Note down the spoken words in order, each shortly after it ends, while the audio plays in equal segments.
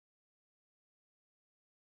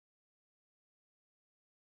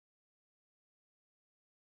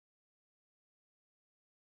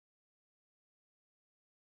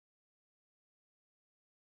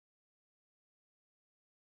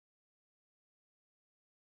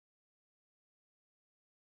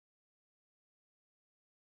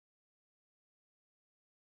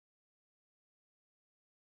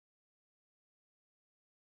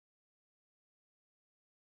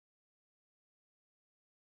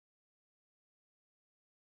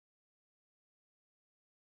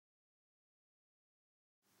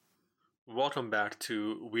welcome back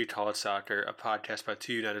to We Call It Soccer, a podcast by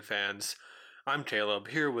two United fans. I'm Caleb,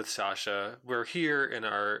 here with Sasha. We're here in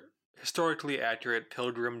our historically accurate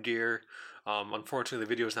pilgrim gear. Unfortunately, the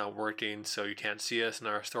video is not working, so you can't see us in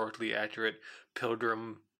our historically accurate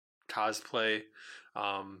pilgrim cosplay.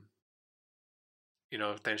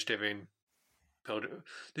 Thanksgiving pilgrim.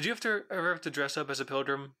 Did you ever have to dress up as a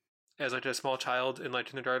pilgrim as like a small child in like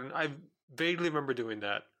kindergarten? I vaguely remember doing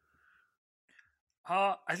that.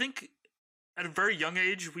 I think at a very young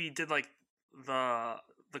age we did like the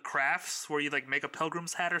crafts where you like make a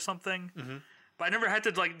pilgrim's hat or something. Mm-hmm. But I never had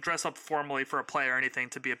to like dress up formally for a play or anything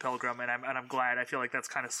to be a pilgrim, and I'm glad. I feel like that's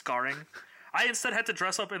kind of scarring. I instead had to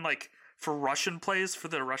dress up in like for Russian plays for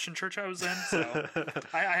the Russian church I was in. So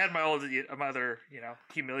I had my other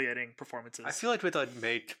humiliating performances. I feel like we'd like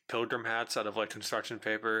make pilgrim hats out of like construction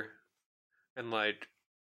paper, and like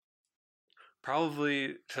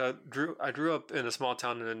probably so I grew up in a small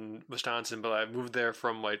town in Wisconsin, but I moved there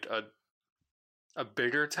from like a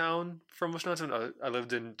bigger town from Wisconsin. I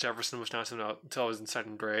lived in Jefferson, Wisconsin until I was in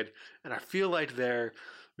second grade, and I feel like there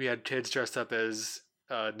we had kids dressed up as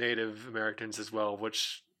Native Americans as well,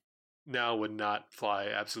 which now would not fly.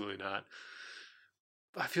 Absolutely not.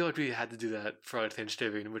 I feel like we had to do that for like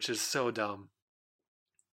Thanksgiving, which is so dumb.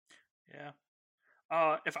 Yeah.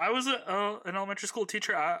 If I was an elementary school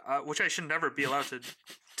teacher, which I should never be allowed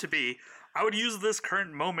to be, I would use this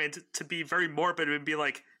current moment to be very morbid and be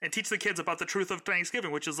like, and teach the kids about the truth of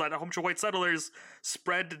Thanksgiving, which is that a bunch of white settlers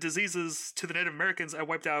spread diseases to the Native Americans and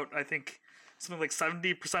wiped out, I think, something like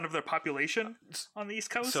 70% of their population on the East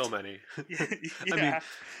Coast. So many. Yeah. I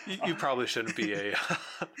mean, you probably shouldn't be a...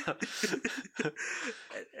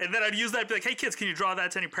 And then I'd use that and be like, hey kids, can you draw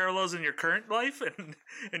that to any parallels in your current life?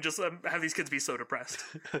 And just have these kids be so depressed.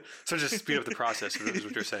 So just speed up the process is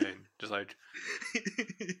what you're saying. Just like...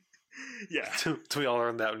 Yeah. So we all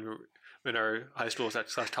learned that when we were in our high school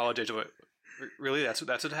 / college age. Really? That's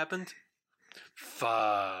what happened?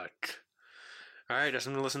 Fuck. Alright, I'm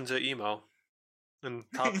gonna listen to emo. And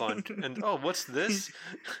Top Lunch. And oh, what's this?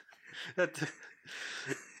 Is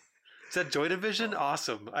that Joy Division?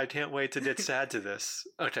 Awesome. I can't wait to get sad to this.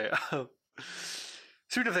 Okay.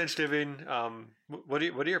 Speaking of Thanksgiving, what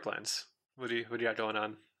are your plans? What do you got going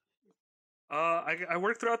on? I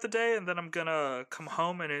work throughout the day, and then I'm gonna come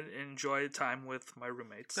home and enjoy time with my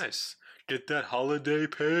roommates. Nice. Get that holiday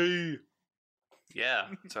pay. Yeah.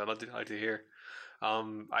 So I'd like to hear.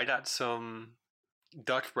 I got some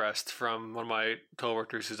duck breast from one of my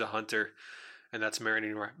coworkers who's a hunter, and that's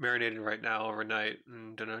marinating right now overnight.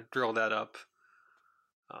 I'm gonna grill that up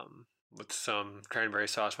with some cranberry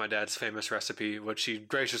sauce, my dad's famous recipe, which he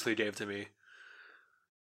graciously gave to me,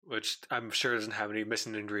 which I'm sure doesn't have any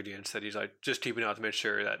missing ingredients, that he's like just keeping out to make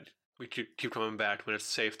sure that we keep coming back when it's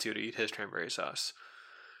safe to eat his cranberry sauce.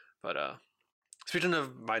 But speaking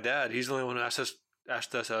of my dad, he's the only one who asked us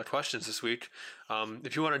questions this week.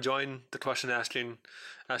 If you want to join the question asking,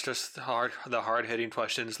 ask us the hard hitting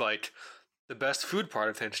questions like the best food part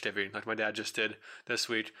of Thanksgiving, like my dad just did this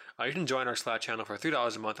week. You can join our Slack channel for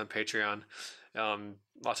 $3 a month on Patreon.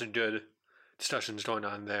 Lots of good discussions going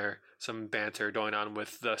on there. Some banter going on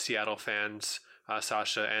with the Seattle fans,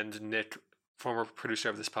 Sasha and Nick, former producer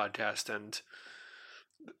of this podcast, and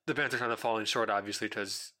the banter kind of falling short, obviously,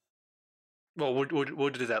 because. Well, we'll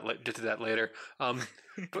get to that later.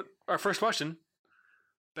 But our first question: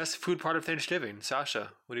 best food part of Thanksgiving.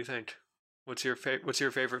 Sasha, what do you think? What's your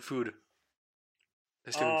favorite food?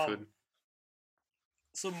 Thanksgiving food.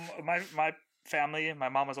 So my family, my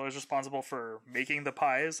mom was always responsible for making the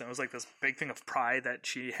pies, and it was like this big thing of pride that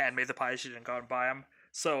she handmade the pies. She didn't go out and buy them.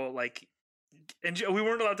 So like, and we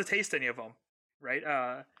weren't allowed to taste any of them,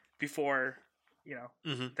 right? Before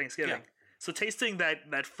Thanksgiving. Yeah. So tasting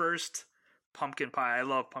that first pumpkin pie. I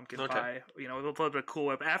love pumpkin pie. With a little bit of Cool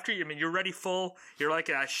Whip. After you're ready full. You're like,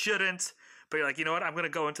 I shouldn't, but you're like, you know what? I'm gonna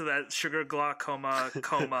go into that sugar glaucoma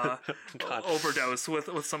overdose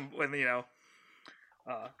with some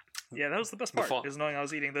yeah, that was the best part. Is knowing I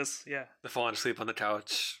was eating this. Yeah. The falling asleep on the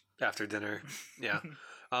couch after dinner. Yeah.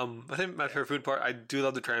 I think my favorite food part. I do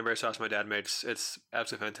love the cranberry sauce my dad makes. It's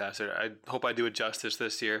absolutely fantastic. I hope I do it justice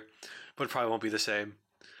this year, but it probably won't be the same.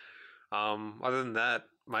 Other than that,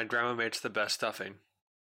 my grandma makes the best stuffing.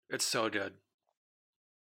 It's so good.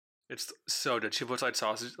 It's so good. She puts like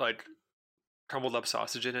sausage, like crumbled up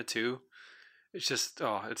sausage in it too. It's just,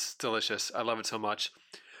 it's delicious. I love it so much.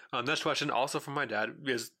 Next question, also from my dad.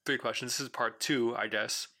 He has 3 questions. This is part 2, I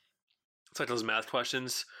guess. It's like those math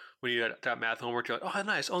questions. When you got math homework, you're like, oh,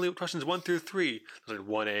 nice. Only questions 1 through 3. There's like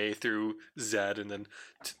 1A through Z, and then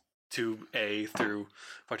 2A through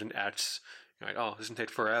fucking X. You're like, oh, this can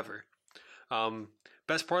take forever.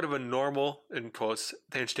 best part of a normal, in quotes,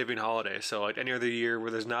 Thanksgiving holiday. So like any other year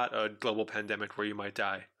where there's not a global pandemic where you might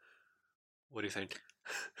die. What do you think?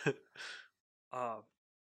 Uh,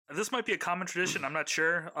 this might be a common tradition. I'm not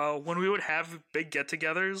sure. When we would have big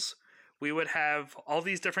get-togethers, we would have all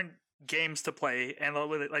these different games to play, and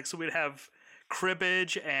like so we'd have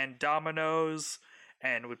cribbage and dominoes,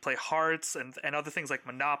 and we'd play hearts and other things like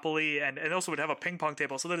Monopoly, and also we'd have a ping pong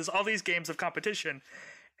table. So there's all these games of competition,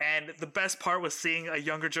 and the best part was seeing a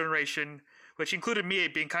younger generation, which included me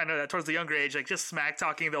being kind of towards the younger age, like just smack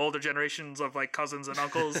talking the older generations of like cousins and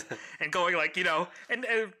uncles, and going like and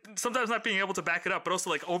sometimes not being able to back it up, but also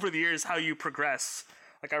like over the years how you progress.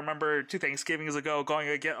 Like I remember 2 Thanksgivings ago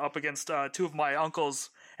going up against 2 of my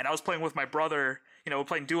uncles, and I was playing with my brother. We're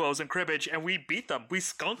playing duos and cribbage, and we beat them. We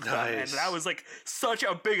skunked them, and that was like such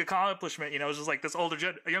a big accomplishment. It was just like this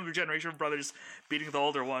younger generation of brothers beating the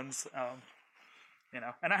older ones. And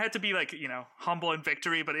I had to be like, humble in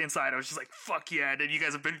victory, but inside I was just like, fuck yeah, dude, you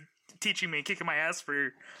guys have been teaching me, kicking my ass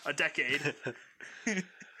for a decade.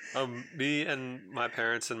 Me and my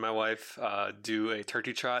parents and my wife do a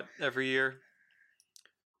turkey trot every year.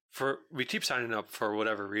 We keep signing up for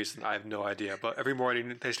whatever reason, I have no idea. But every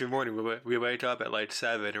morning, Thanksgiving morning, we wake up at like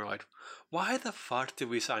 7 and we're like, why the fuck did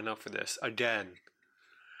we sign up for this again?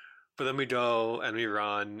 But then we go and we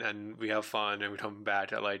run and we have fun and we come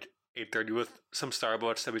back at like 8:30 with some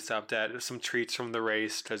Starbucks that we stopped at, some treats from the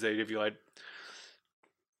race because they give you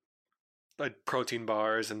like protein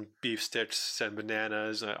bars and beef sticks and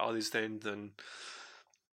bananas and all these things. And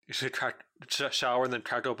you should shower and then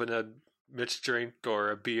crack open a mixed drink or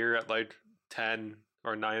a beer at like 10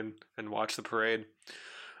 or 9 and watch the parade.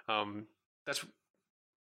 That's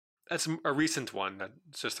a recent one that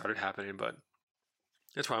just started happening, but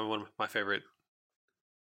it's probably one of my favorite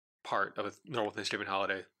part of a normal Thanksgiving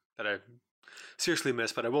holiday that I seriously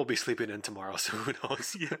miss, but I will be sleeping in tomorrow, so who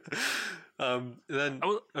knows? Yeah. Then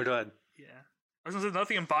go ahead. Yeah. I was gonna say,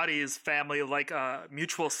 nothing embodies family like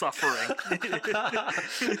mutual suffering.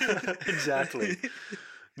 Exactly.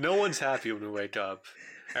 No one's happy when we wake up.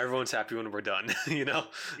 Everyone's happy when we're done, Yeah.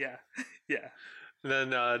 Yeah. And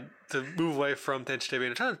then to move away from Thanksgiving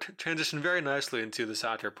and trying to transition very nicely into the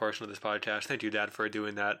soccer portion of this podcast. Thank you, Dad, for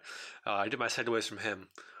doing that. I did my segues from him.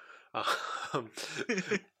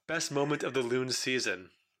 Best moment of the Loons season.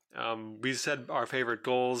 We said our favorite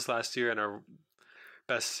goals last year and our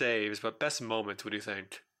best saves, but best moment, what do you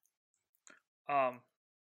think?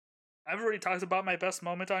 I've already talked about my best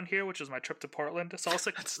moment on here, which is my trip to Portland. So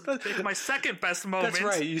I'll take my second best moment. That's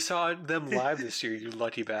right. You saw them live this year, you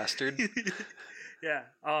lucky bastard. Yeah.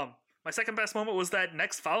 My second best moment was that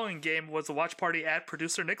next following game was a watch party at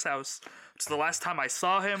producer Nick's house. It's the last time I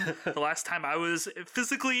saw him, the last time I was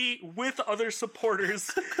physically with other supporters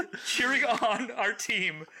cheering on our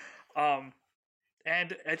team.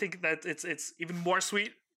 And I think that it's even more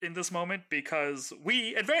sweet in this moment because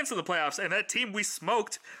we advanced to the playoffs, and that team we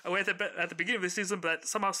smoked at the beginning of the season, but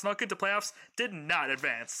somehow snuck into playoffs, did not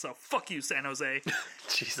advance. So fuck you, San Jose.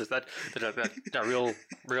 Jesus, that got real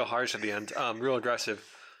harsh at the end. Real aggressive.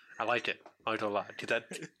 I like it. I like it a lot. Keep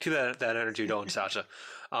that energy going, Sasha.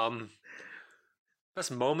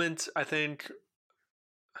 Best moment, I think,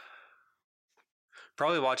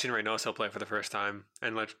 probably watching Reynoso play for the first time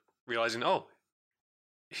and like realizing,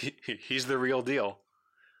 he's the real deal.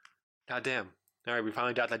 God damn. All right, we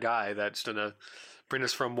finally got the guy that's going to bring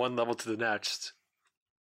us from one level to the next.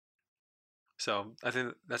 So I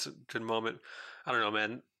think that's a good moment. I don't know,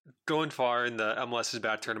 man. Going far in the MLS's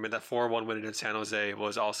bad tournament, that 4-1 win against San Jose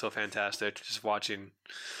was also fantastic. Just watching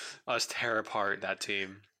us tear apart that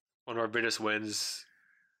team. One of our biggest wins,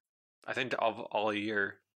 I think, of all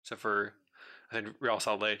year. Except for, I think, Real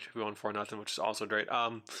Salt Lake. We won 4-0, which is also great.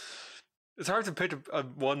 It's hard to pick a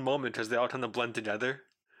one moment because they all kind of blend together.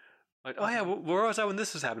 Like, oh yeah, where was I when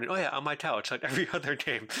this was happening? Oh yeah, on my couch, like every other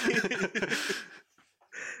game.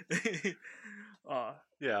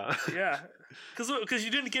 Yeah. Yeah. Because you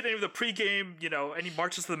didn't get any of the pregame, any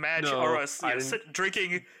marches to the match, No, or us I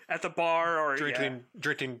drinking at the bar, or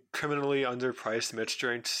drinking criminally underpriced Mitch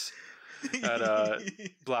drinks at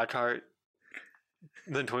Blackheart,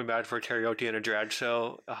 then coming back for karaoke and a drag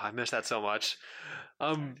show. Oh, I miss that so much.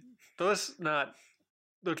 But let's not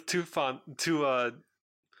look too fun.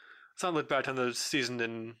 Let's not look back on the season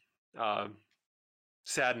in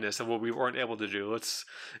sadness of what we weren't able to do. Let's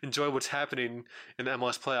enjoy what's happening in the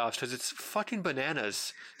MLS playoffs because it's fucking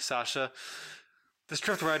bananas, Sasha. The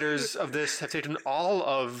script writers of this have taken all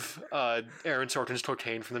of Aaron Sorkin's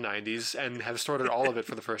cocaine from the 90s and have stored all of it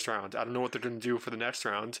for the first round. I don't know what they're going to do for the next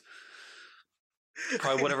round.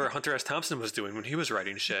 Probably whatever Hunter S. Thompson was doing when he was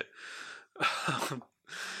writing shit.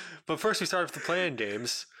 But first, we started with the play-in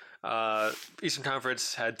games. Eastern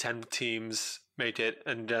Conference had 10 teams make it,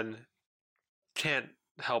 and then can't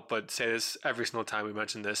help but say this every single time we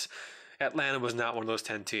mention this. Atlanta was not one of those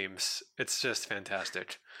 10 teams. It's just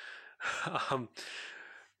fantastic. um,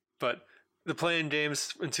 but the play-in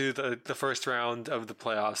games into the first round of the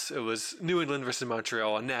playoffs, it was New England versus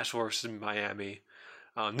Montreal and Nashville versus Miami.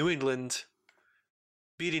 New England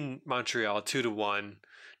beating Montreal 2-1.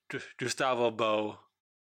 Gustavo Bo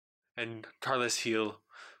and Carlos Gil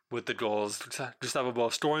with the goals. Gustavo Bo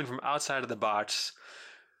scoring from outside of the box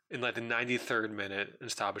in like the 93rd minute in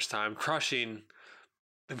stoppage time, crushing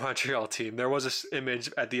the Montreal team. There was this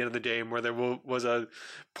image at the end of the game where there was a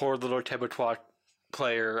poor little Quebecois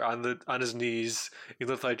player on his knees. He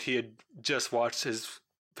looked like he had just watched his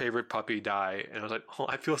favorite puppy die, and I was like, "Oh,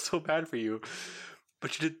 I feel so bad for you."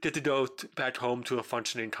 But you did get to go back home to a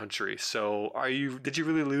functioning country. So, did you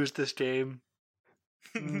really lose this game?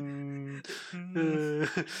 Win-win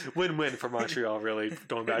for Montreal, really.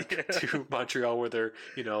 Going back to Montreal where they're,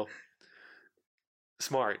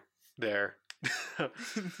 smart there.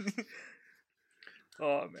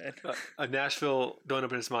 Oh, man. Nashville going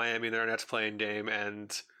up against Miami in their next playing game,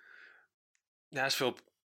 and Nashville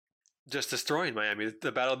just destroying Miami.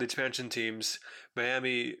 The battle of the expansion teams.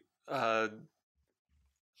 Miami, I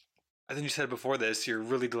think you said before this, you're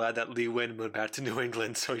really glad that Lee Nguyen went back to New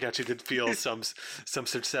England, so he actually did feel some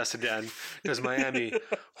success again. Because Miami,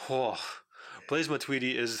 Blaise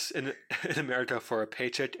Matuidi is in America for a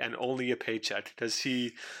paycheck and only a paycheck, because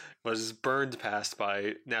he was burned past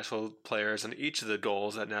by Nashville players on each of the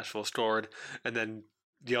goals that Nashville scored, and then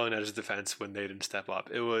yelling at his defense when they didn't step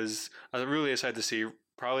up. It was really excited to see.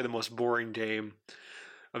 Probably the most boring game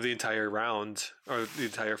of the entire round, or the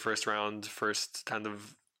entire first round, first kind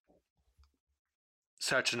of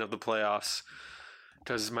section of the playoffs,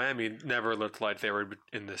 because Miami never looked like they were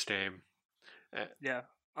in this game. Yeah.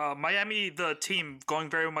 Miami, the team, going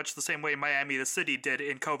very much the same way Miami, the city, did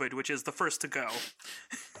in COVID, which is the first to go.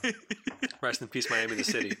 Rest in peace, Miami, the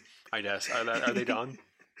city, I guess. Are they done?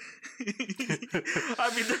 I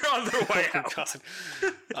mean, they're on their way out.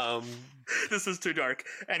 This is too dark.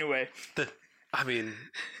 Anyway.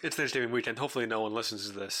 It's Thanksgiving weekend. Hopefully no one listens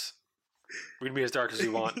to this. We can be as dark as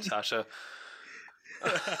you want, Sasha.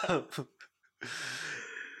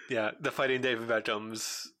 Yeah, the Fighting David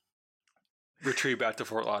Beckham's retreat back to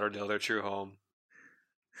Fort Lauderdale, their true home,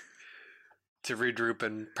 to regroup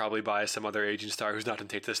and probably buy some other aging star who's not going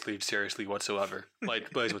to take this league seriously whatsoever,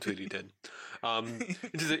 like Blaise Matuidi did.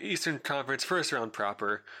 Into the Eastern Conference first round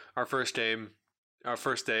proper. Our first day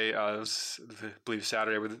was, I believe,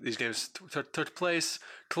 Saturday, where these games took place.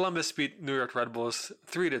 Columbus beat New York Red Bulls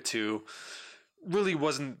 3-2. Really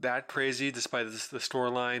wasn't that crazy despite the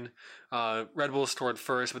scoreline. Red Bulls scored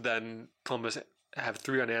first, but then Columbus have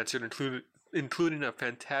 3 unanswered, including a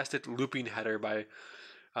fantastic looping header by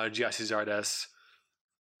Giassi Zardes.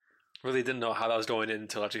 Really didn't know how that was going in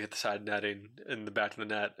until actually hit the side netting in the back of the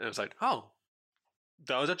net, and it was like, oh,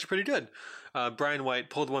 that was actually pretty good. Brian White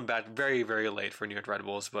pulled one back very, very late for New York Red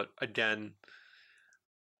Bulls, but again,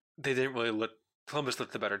 they didn't really look. Columbus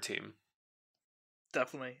looked the better team.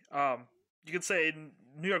 Definitely. You could say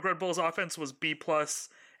New York Red Bulls offense was B+,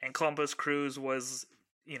 and Columbus Crews was,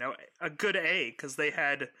 a good A, because they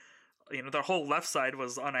had, their whole left side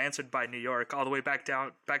was unanswered by New York, all the way back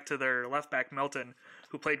to their left back Milton,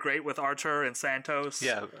 who played great with Archer and Santos.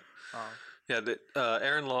 Yeah.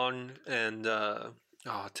 Aaron Long and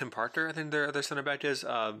Tim Parker, I think their center back is,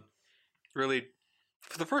 really,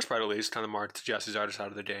 for the first part at least, kind of marked Giassi Zardes out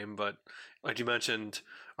of the game. But like you mentioned,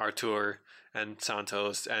 Artur and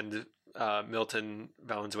Santos and Milton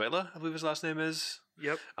Valenzuela, I believe his last name is.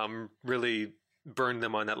 Yep. Really burned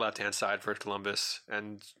them on that left-hand side for Columbus.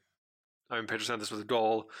 And Pedro Santos with a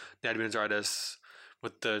goal, Nadine Zardes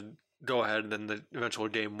with the go-ahead, and then the eventual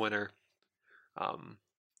game winner.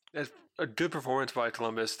 It's a good performance by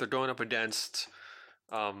Columbus. They're going up against...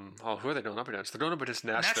 who are they going up against? They're going up against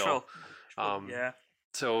Nashville. Yeah.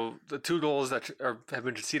 So the 2 goals that have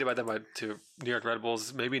been conceded by them to New York Red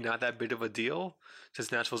Bulls, maybe not that big of a deal,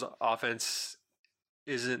 since Nashville's offense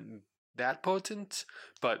isn't that potent,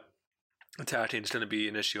 but attacking is going to be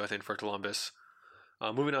an issue, I think, for Columbus.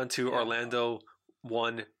 Moving on to Orlando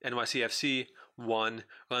 1, NYCFC 1.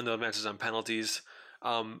 Orlando advances on penalties.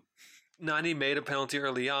 Nani made a penalty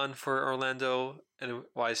early on for Orlando, and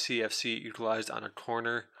NYCFC equalized on a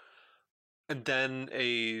corner. And then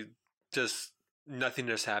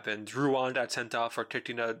nothingness happened. Ruan got sent off for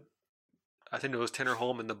kicking I think it was Tanner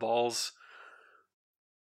Holm in the balls,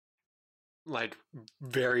 like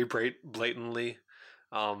very blatantly.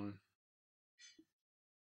 Other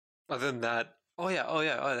than that, oh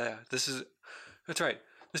yeah. That's right.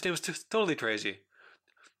 This game was totally crazy.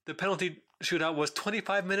 The penalty shootout was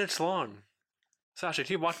 25 minutes long. Sasha,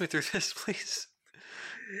 can you walk me through this, please?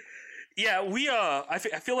 Yeah, I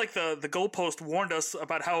feel like the goalpost warned us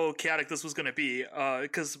about how chaotic this was going to be,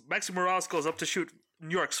 because Maxi Morales goes up to shoot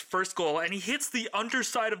New York's first goal, and he hits the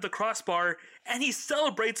underside of the crossbar, and he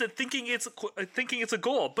celebrates it, thinking it's a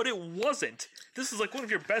goal, but it wasn't. This is like one of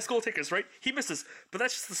your best goal takers, right? He misses, but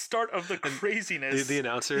that's just the start of the craziness. The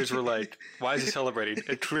announcers were like, "Why is he celebrating?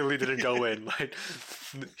 It clearly didn't go in. Like,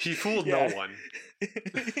 he fooled no one."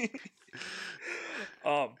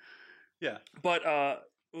 Yeah, but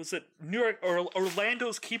was it New York or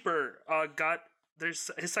Orlando's keeper got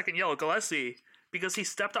his second yellow, Gillespie, because he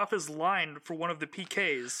stepped off his line for one of the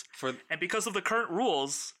PKs, and because of the current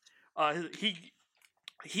rules, they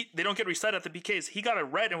don't get reset at the PKs. He got a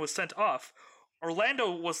red and was sent off. Orlando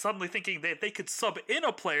was suddenly thinking that they could sub in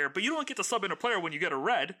a player, but you don't get to sub in a player when you get a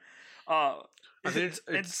red. I think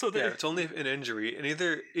it's only an injury, and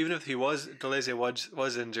even if Deleuze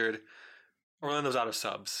was injured, Orlando's out of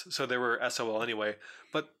subs, so they were SOL anyway.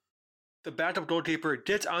 But the backup goalkeeper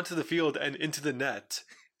gets onto the field and into the net,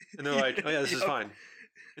 and they're like, "Oh yeah, this is fine."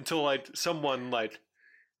 Until someone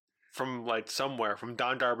from somewhere, from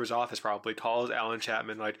Don Garber's office probably, calls Alan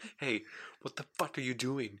Chapman like, "Hey, what the fuck are you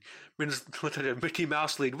doing? Mickey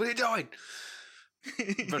Mouse lead. What are you doing?"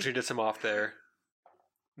 Eventually gets him off there.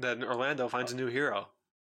 Then Orlando finds a new hero.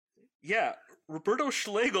 Yeah, Roberto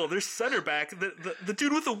Schlegel, their center back, the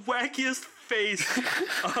dude with the wackiest face.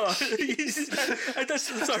 That's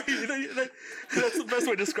the best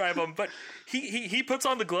way to describe him. But he puts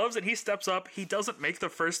on the gloves and he steps up. He doesn't make the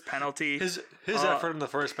first penalty. His effort in the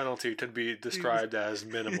first penalty could be described as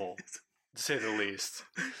minimal, to say the least.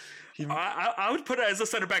 I would put it as a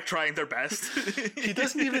center back trying their best. He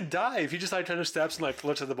doesn't even dive. He just kind of steps and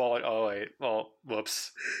looks at the ball like, "Oh wait, well,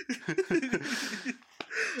 whoops."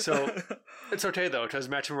 So it's okay though, because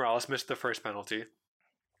Maxi Morales missed the first penalty.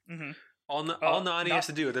 Mm-hmm. All Nani has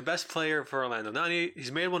to do, the best player for Orlando, Nani,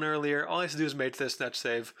 he's made one earlier. All he has to do is make this net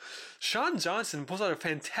save. Sean Johnson pulls out a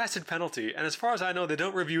fantastic penalty, and as far as I know, they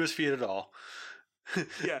don't review his feet at all.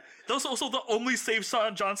 Yeah, that was also the only save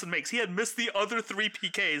Sean Johnson makes. He had missed the other 3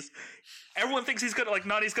 PKs. Everyone thinks he's gonna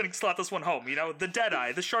Nani's gonna slot this one home. You know, the dead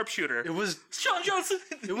eye, the sharpshooter. It was Sean Johnson.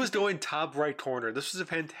 It was going top right corner. This was a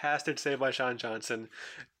fantastic save by Sean Johnson.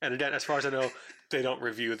 And again, as far as I know, they don't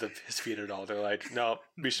review his feet at all. They're like, "No,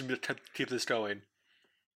 we should keep this going."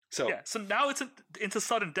 So now it's into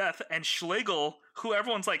sudden death, and Schlegel, who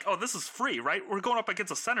everyone's like, "Oh, this is free, right? We're going up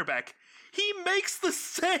against a center back." He makes the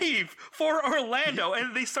save for Orlando,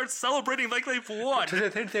 and they start celebrating like they've won. I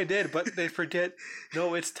think they did, but they forget,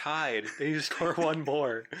 no, it's tied. They need to score one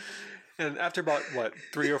more. And after about,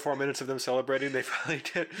 3 or 4 minutes of them celebrating, they finally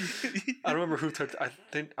did. I don't remember who took the...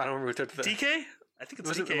 DK? I think it's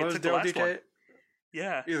DK. Was it the last one.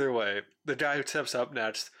 Yeah. Either way, the guy who steps up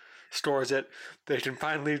next scores it. They can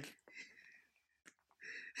finally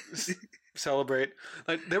celebrate.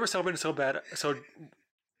 They were celebrating so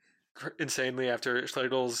insanely after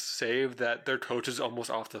Schlegel's save that their coach is almost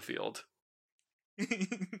off the field.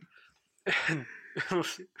 And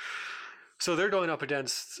so they're going up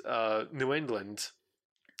against New England,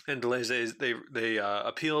 and Deleuze, they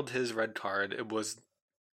appealed his red card. It was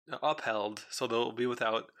upheld, so they'll be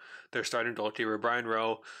without their starting goalkeeper Brian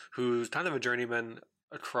Rowe, who's kind of a journeyman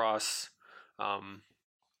across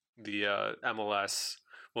the MLS.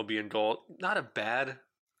 Will be in goal. Not a bad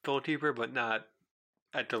goalkeeper, but not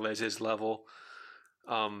at Deleuze's level.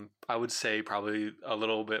 I would say probably a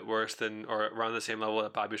little bit worse than, or around the same level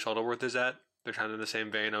that Bobby Shuttleworth is at. They're kind of in the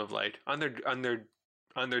same vein of on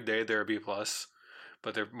their day they're a B plus,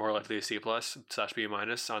 but they're more likely a C plus / B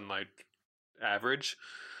minus on average.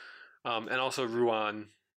 And also Ruan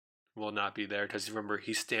will not be there because remember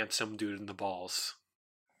he stamped some dude in the balls.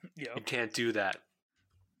 Yeah, you can't do that.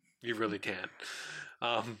 You really can't.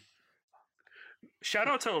 Shout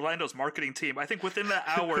out to Orlando's marketing team. I think within the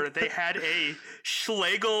hour they had a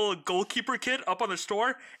Schlegel goalkeeper kit up on the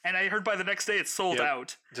store, and I heard by the next day it's sold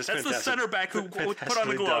out. Just that's the center back who put on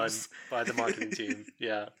the gloves. By the marketing team,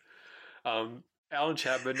 yeah. Alan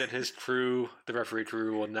Chapman and his crew, the referee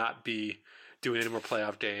crew, will not be doing any more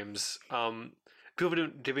playoff games. People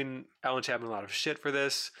have been giving Alan Chapman a lot of shit for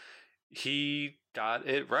this. He got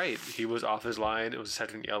it right. He was off his line. It was a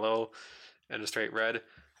second yellow and a straight red.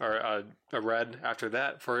 Or a red after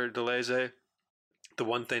that for Deleuze. The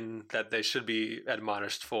one thing that they should be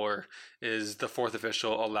admonished for is the fourth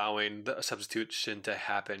official allowing the substitution to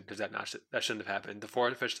happen, because that shouldn't have happened. The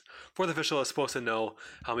fourth official is supposed to know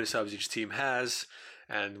how many subs each team has,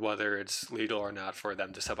 and whether it's legal or not for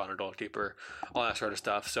them to sub on a goalkeeper, all that sort of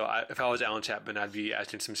stuff. So if I was Alan Chapman, I'd be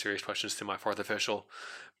asking some serious questions to my fourth official,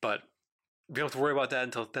 but we don't have to worry about that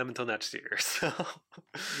until next year. So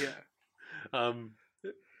Yeah.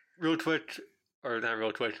 Real quick, or not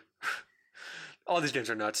real quick. All these games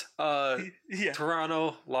are nuts. Yeah.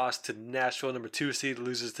 Toronto lost to Nashville, number 2 seed,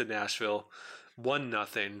 loses to Nashville,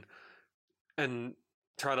 1-0. And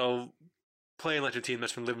Toronto playing like a team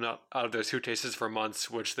that's been living out of their suitcases for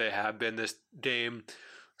months, which they have been. This game,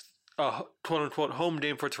 quote unquote home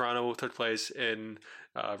game for Toronto, took place in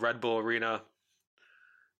Red Bull Arena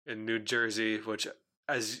in New Jersey, which,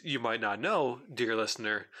 as you might not know, dear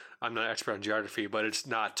listener, I'm not an expert on geography, but it's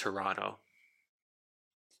not Toronto.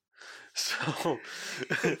 So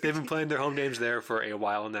they've been playing their home games there for a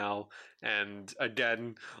while now, and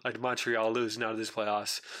again, like Montreal losing out of this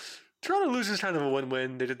playoffs, Toronto loses kind of a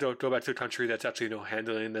win-win. They did go back to a country that's actually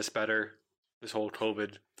handling this better, this whole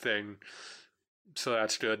COVID thing, so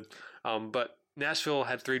that's good. But Nashville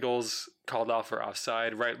had 3 goals called off for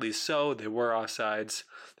offside, rightly so. They were offsides.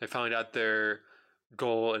 They finally got their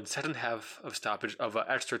goal in second half of stoppage of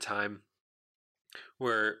extra time,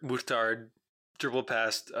 where Mustard dribbled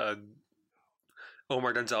past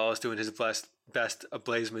Omar Gonzalez doing his best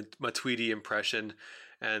Blaise Matuidi impression,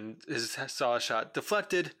 and his saw shot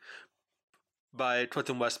deflected by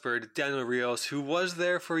Clinton Westford. Daniel Rios, who was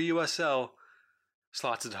there for USL,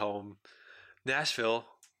 slots it home. Nashville,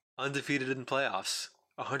 undefeated in playoffs,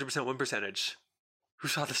 100% win percentage. Who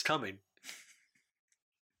saw this coming?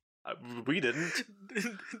 We didn't.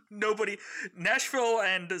 Nobody. Nashville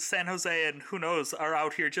and San Jose and who knows are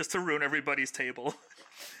out here just to ruin everybody's table.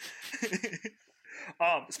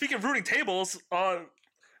 Speaking of ruining tables,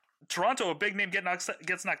 Toronto, a big name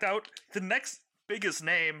gets knocked out. The next biggest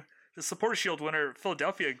name, the Supporter Shield winner,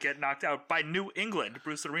 Philadelphia, get knocked out by New England,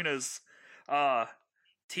 Bruce Arena's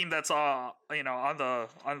team that's on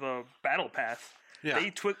the battle path. Yeah.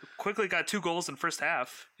 They quickly got 2 goals in first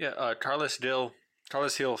half. Yeah, Carlos Hill,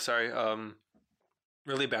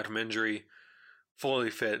 really bad from injury, fully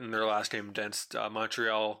fit in their last game against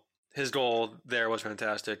Montreal. His goal there was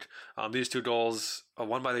fantastic. These 2 goals,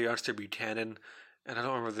 one by the youngster Buchanan, and I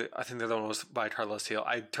don't remember I think the other one was by Carlos Hill.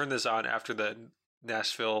 I turned this on after the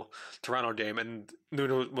Nashville-Toronto game, and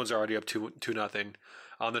Nuno was already up 2-0.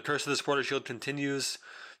 The curse of the Supporter Shield continues.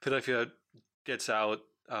 Philadelphia gets out,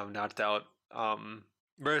 knocked out.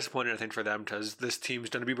 Very disappointing, I think, for them, because this team's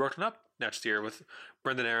going to be broken up next year, with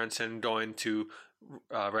Brendan Aronson going to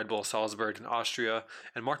Red Bull Salzburg in Austria,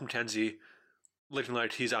 and Mark McKenzie, looking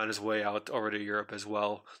like he's on his way out over to Europe as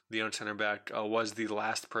well. The young center back was the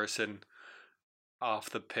last person off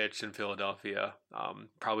the pitch in Philadelphia,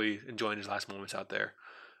 probably enjoying his last moments out there.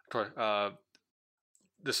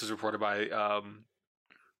 This was reported by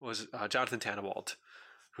Jonathan Tannenwald,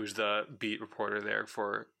 who's the beat reporter there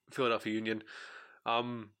for Philadelphia Union.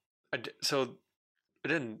 So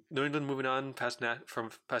again, New England moving on past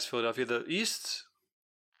Philadelphia. The East,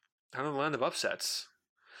 kind of a land of upsets.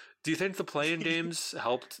 Do you think the play-in games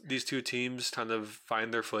helped these 2 teams kind of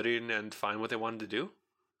find their footing and find what they wanted to do?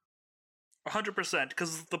 100%,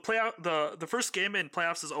 because the first game in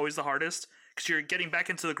playoffs is always the hardest, because you're getting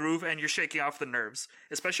back into the groove and you're shaking off the nerves,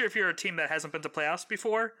 especially if you're a team that hasn't been to playoffs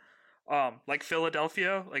before, like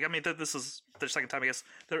Philadelphia. Like, I mean, this is their second time, I guess,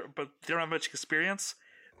 but they don't have much experience.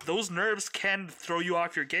 Those nerves can throw you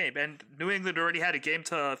off your game, and New England already had a game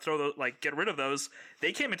to get rid of those.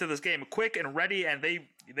 They came into this game quick and ready, and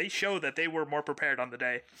they showed that they were more prepared on the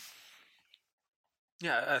day.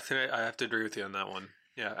 Yeah, I think I have to agree with you on that one.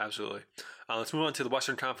 Yeah, absolutely. Let's move on to the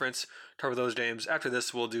Western Conference, cover those games. After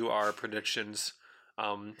this, we'll do our predictions.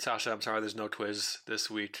 Sasha, I'm sorry there's no quiz this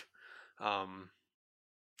week.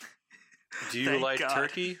 Do you like God.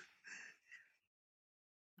 Turkey?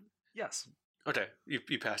 Yes. Okay,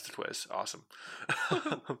 you passed the quiz. Awesome.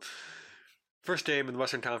 First game in the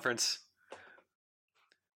Western Conference.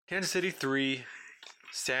 Kansas City 3,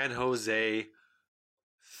 San Jose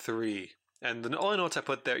 3. And the only notes I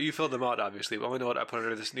put there, you filled them out, obviously. The only note I put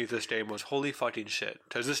underneath this game was holy fucking shit.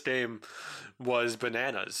 Because this game was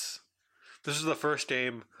bananas. This was the first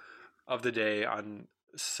game of the day on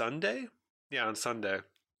Sunday? Yeah, on Sunday.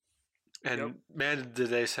 And man, did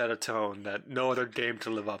they set a tone that no other game to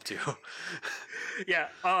live up to. Yeah,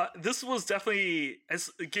 this was definitely,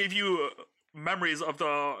 it gave you memories of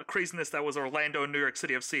the craziness that was Orlando and New York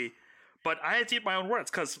City FC. But I had to eat my own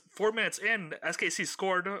words, because 4 minutes in, SKC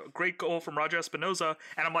scored a great goal from Roger Espinoza,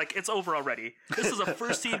 and I'm like, it's over already. This is a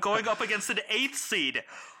first seed going up against an 8th seed.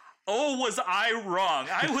 Oh, was I wrong?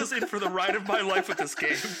 I was in for the ride of my life with this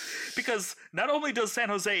game. Because not only does San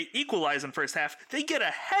Jose equalize in first half, they get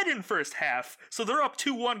ahead in first half. So they're up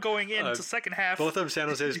 2-1 going into second half. Both of San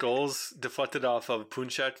Jose's goals deflected off of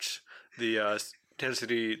Puncec, the Kansas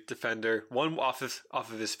City defender. One off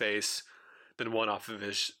of his face, then one off of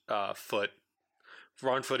his foot.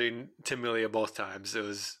 Wrong-footing Tim Melia both times. It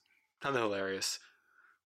was kind of hilarious.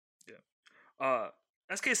 Yeah.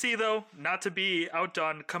 SKC, though, not to be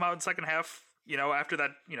outdone, come out in second half, after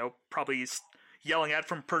that, probably yelling at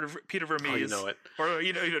from Peter Vermees. Oh, you know it. Or,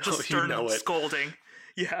 just stern scolding.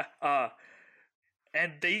 Yeah.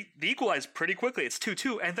 And they equalized pretty quickly. It's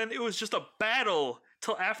 2-2. And then it was just a battle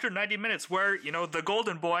till after 90 minutes where, the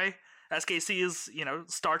golden boy, SKC's,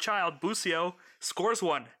 star child, Busio, scores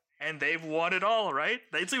one. And they've won it all, right?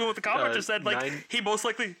 That's even what the commenter said. He most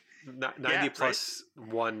likely... 90 plus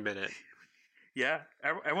right? 1 minute. Yeah,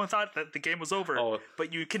 everyone thought that the game was over,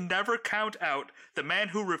 but you can never count out the man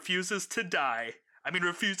who refuses to die. I mean,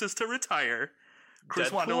 refuses to retire,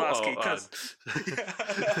 Chris Wondolowski.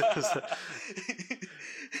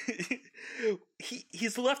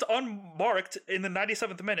 He's left unmarked in the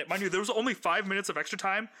 97th minute. Mind you, there was only 5 minutes of extra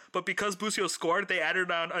time, but because Busio scored, they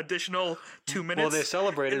added on additional 2 minutes. Well, they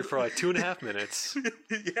celebrated for like 2.5 minutes.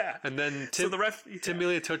 Yeah. And then Tim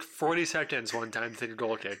Melia took 40 seconds one time to take a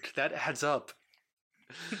goal kick. That adds up.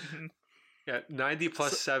 Yeah, 90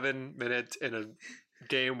 plus 7 minutes in a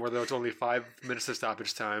game where there was only 5 minutes of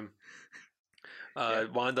stoppage time.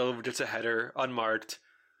 Wando gets a header unmarked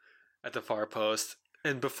at the far post.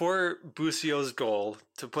 And before Busio's goal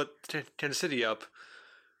to put Kansas City up,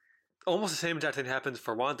 almost the same exact thing happened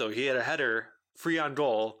for Wando. He had a header free on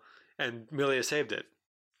goal, and Melia saved it.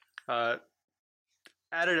 Added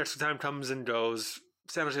extra time comes and goes.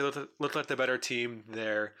 San Jose looked like the better team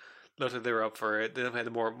there. Looked like they were up for it. They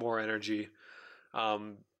had more energy.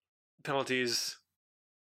 Penalties.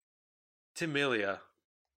 Tim Melia.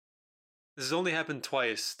 This has only happened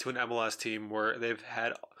twice to an MLS team where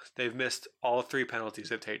they've missed all 3 penalties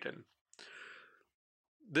they've taken.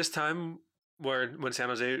 This time, when San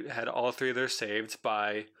Jose had all 3 of theirs saved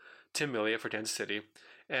by Tim Melia for Kansas City,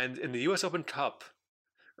 and in the U.S. Open Cup,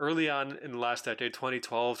 early on in the last decade,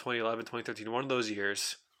 2012, 2011, 2013, one of those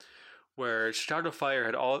years, where Chicago Fire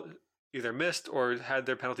had all either missed or had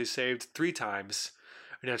their penalties saved 3 times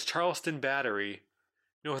against Charleston Battery.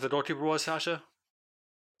 You know who the goalkeeper was, Sasha?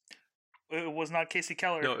 It was not Casey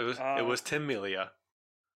Keller. No, it was Tim Melia.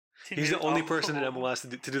 He's the only person in MLS to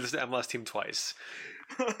do this to MLS team twice.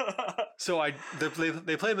 So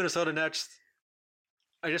they play Minnesota next.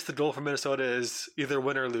 I guess the goal for Minnesota is either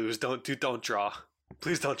win or lose. Don't draw.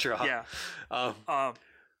 Please don't draw. Yeah.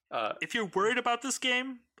 If you're worried about this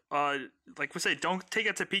game, like we say, don't take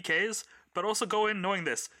it to PKs, but also go in knowing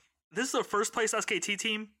this. This is the first place SKC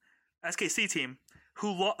team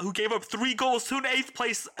who gave up 3 goals to an 8th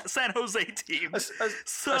place San Jose team. A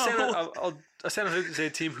San Jose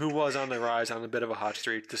team who was on the rise on a bit of a hot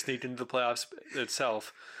streak to sneak into the playoffs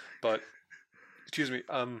itself. But, excuse me,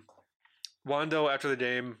 Wando, after the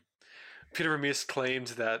game, Peter Vermees claimed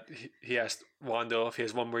that he asked Wando if he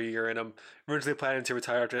has 1 more year in him, originally planning to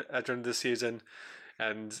retire at the end of the season.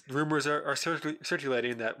 And rumors are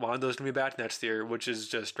circulating that Wando's going to be back next year, which is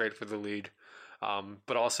just great for the league.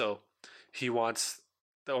 But also, he wants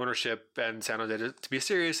the ownership and San Jose to be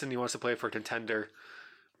serious, and he wants to play for a contender.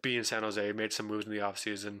 Being San Jose, made some moves in the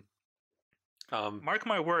offseason. Mark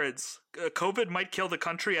my words, COVID might kill the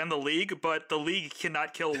country and the league, but the league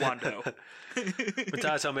cannot kill Wando.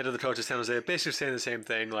 Matthias Almeida, the coach of San Jose, basically saying the same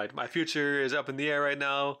thing. Like, my future is up in the air right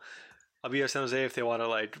now. I'll be at San Jose if they want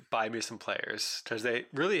to buy me some players, because they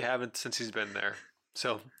really haven't since he's been there.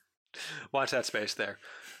 So watch that space there.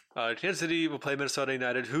 Kansas City will play Minnesota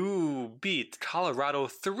United, who beat Colorado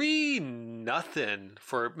 3-0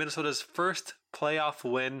 for Minnesota's first playoff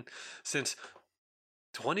win since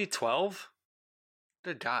 2012.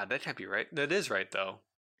 Good God, that can't be right. That is right, though.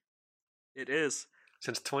 It is.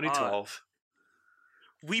 Since 2012.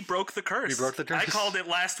 We broke the curse. I called it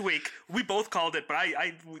last week. We both called it, but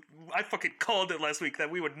I fucking called it last week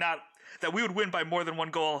that we would win by more than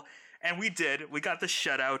 1 goal, and we did. We got the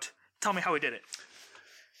shutout. Tell me how we did it.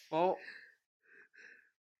 Well,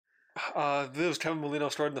 it was Kevin Molino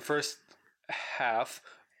scored in the first half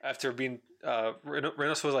after being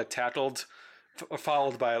Reynoso was tackled,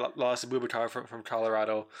 followed by Loss Abubakar from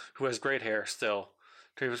Colorado, who has great hair still.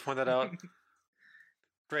 Can you just point that out?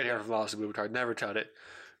 Great hair from Loss Abubakar, never cut it.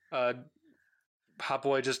 Hot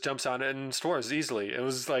Boy just jumps on it and scores easily. It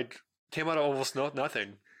was came out of almost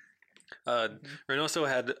nothing. Reynoso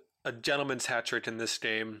had a gentleman's hat trick in this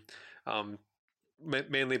game.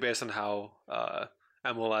 Mainly based on how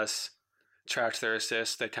MLS tracks their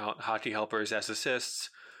assists. They count hockey helpers as assists.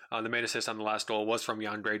 The main assist on the last goal was from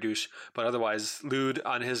Jan Gredush, but otherwise, Lod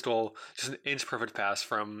on his goal, just an inch perfect pass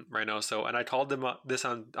from Reynoso. And I called them this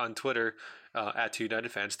on Twitter at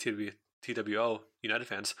United Fans, TWO United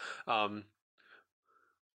Fans. Lod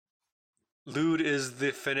is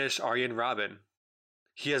the Finnish Arjen Robben.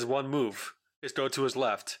 He has one move. It's go to his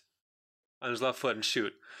left, on his left foot and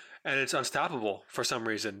shoot. And it's unstoppable for some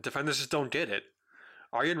reason. Defenders just don't get it.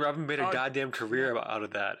 Arjen Robben made a goddamn career out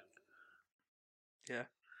of that. Yeah.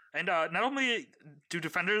 And not only do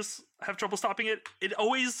defenders have trouble stopping it,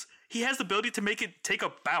 he has the ability to make it take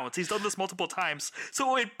a bounce. He's done this multiple times.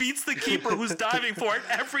 So it beats the keeper who's diving for it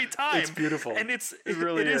every time. It's beautiful. And it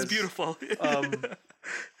really is beautiful.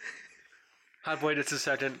 Hotboy gets a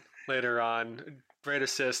second later on. Great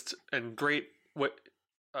assist and great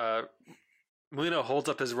Molino holds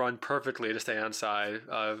up his run perfectly to stay onside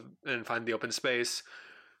and find the open space.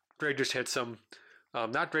 Gray just hits him.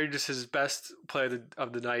 Not Gray, just his best play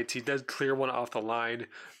of the night. He did clear one off the line.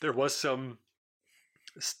 There was some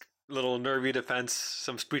little nervy defense,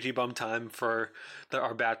 some squeaky bum time for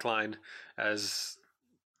our back line, as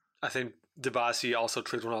I think Debasi also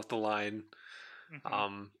cleared one off the line.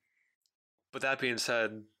 Mm-hmm. But that being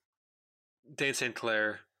said, Dane St.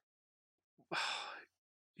 Clair,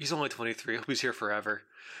 he's only 23. He'll be here forever.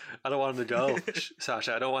 I don't want him to go,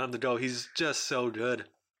 Sasha. I don't want him to go. He's just so good.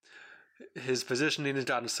 His positioning has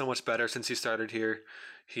gotten so much better since he started here.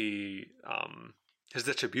 His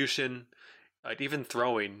distribution, even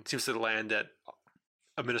throwing, seems to land at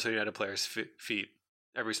a Minnesota United player's feet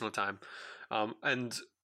every single time. And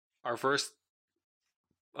our first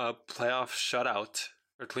playoff shutout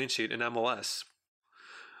or clean sheet in MLS.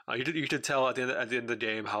 You could tell at the end of the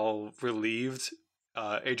game how relieved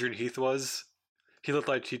Adrian Heath was. He looked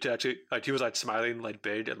like he was smiling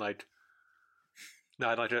big and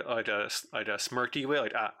not like a smirky way.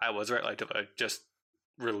 I was right, just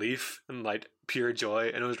relief and pure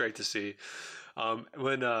joy, and it was great to see.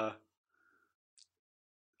 When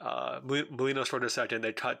Molino scored a second,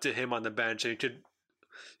 they cut to him on the bench, and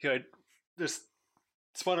he just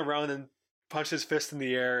spun around and punched his fist in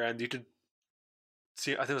the air, and you could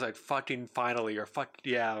see. I think it was fucking finally or fuck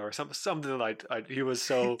yeah or something he was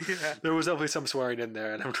so. Yeah. There was definitely some swearing in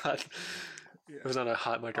there, and I'm glad. Yeah. It was not a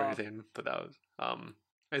hot mic or anything, but that was.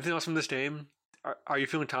 Anything else from this game? Are you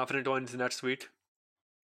feeling confident going into next week?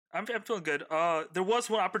 I'm feeling good. There was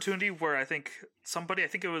one opportunity where I think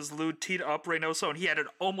it was Lod, teed up Reynoso, and he had an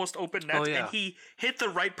almost open net, and he hit the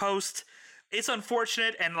right post. It's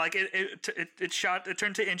unfortunate, and it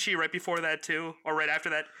turned to Inchy right before that too, or right after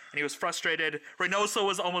that, and he was frustrated. Reynoso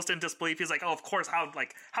was almost in disbelief. He's like, "Oh, of course, how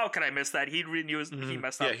could I miss that?" He knew he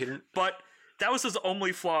messed up. Yeah, he didn't. But that was his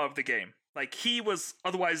only flaw of the game. He was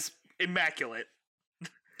otherwise immaculate.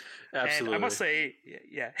 Absolutely. And I must say,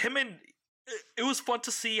 it was fun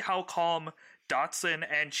to see how calm Dotson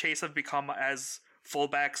and Chase have become as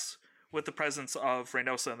fullbacks with the presence of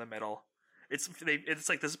Reynoso in the middle. It's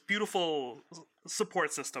this beautiful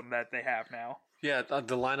support system that they have now. Yeah,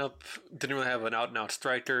 the lineup didn't really have an out-and-out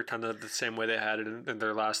striker, kind of the same way they had it in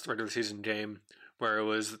their last regular season game, where it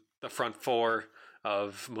was the front four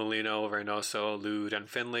of Molino, Reynoso, Lod, and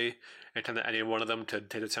Finley, and kind of any one of them to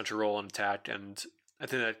take the central role and attack. And I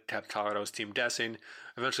think that kept Colorado's team guessing.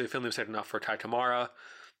 Eventually, Finley was taken off for Kai Kamara,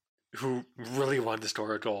 who really wanted to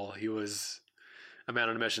score a goal. He was a man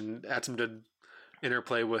on a mission. Had some good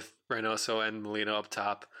interplay with Reynoso and Molino up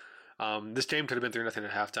top. This game could have been 3-0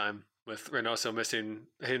 at halftime, with Reynoso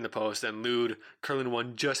hitting the post, and Lod curling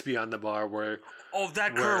one just beyond the bar.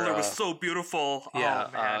 That curler was so beautiful. Yeah,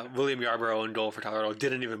 oh, man. William Yarbrough in goal for Colorado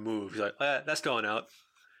didn't even move. He's like, that's going out.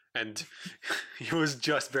 And he was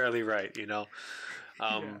just barely right,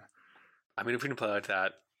 I mean, if we can play like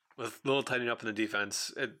that, with a little tightening up in the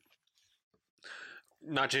defense,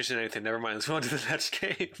 not changing anything. Never mind. Let's go on to the next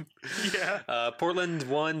game. Yeah. Portland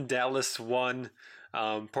won. Dallas won.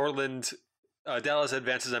 Dallas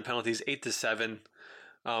advances on penalties 8-7.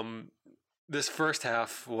 This first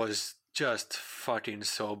half was just fucking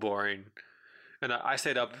so boring. And I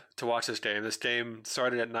stayed up to watch this game. This game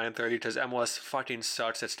started at 9:30 because MLS fucking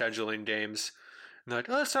sucks at scheduling games. And they're like,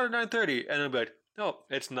 let's start at 9:30. And I'll be like, oh,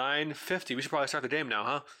 it's 9:50. We should probably start the game now,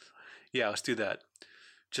 huh? Yeah, let's do that.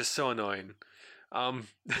 Just so annoying.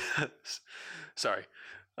 Sorry.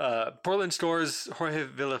 Portland scores Jorge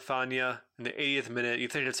Villafana in the 80th minute. You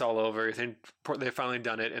think it's all over. You think they've finally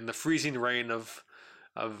done it. In the freezing rain of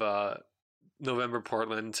November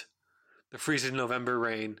Portland. The freezing November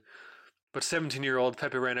rain. But 17-year-old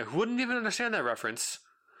Pepe Reina, who wouldn't even understand that reference,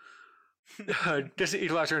 gets an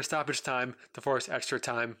equalizer in stoppage time to force extra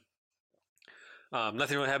time.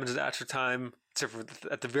 Nothing really happens at extra time, except for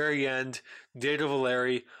at the very end, Diego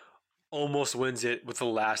Valeri almost wins it with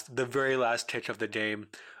the very last kick of the game.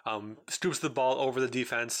 Scoops the ball over the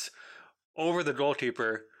defense, over the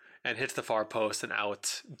goalkeeper, and hits the far post and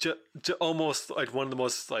out. Almost like one of the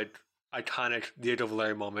most like iconic Diego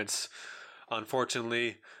Valeri moments.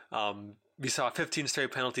 Unfortunately, we saw 15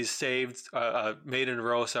 straight penalties made in a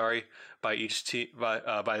row. Sorry, by each team,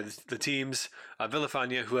 by the teams.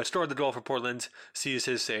 Villafania, who had scored the goal for Portland, sees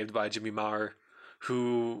his saved by Jimmy Maurer,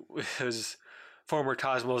 who is former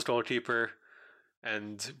Cosmos goalkeeper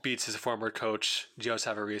and beats his former coach Gio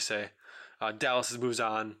Savarese. Dallas moves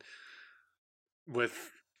on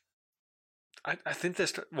with. I think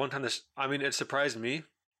this one time it surprised me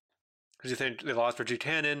because you think they lost for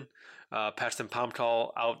Buchanan, Paxton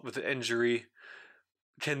Pomcall out with an injury.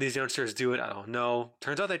 Can these youngsters do it? I don't know.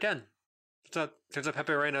 Turns out they can. Turns out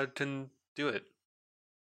Pepe Reina can do it.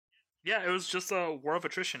 Yeah, it was just a war of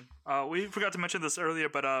attrition. We forgot to mention this earlier,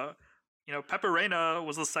 but Pepe Reina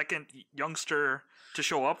was the second youngster to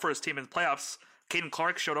show up for his team in the playoffs. Caden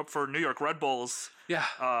Clark showed up for New York Red Bulls.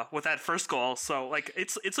 Yeah. With that first goal. So like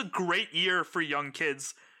it's a great year for young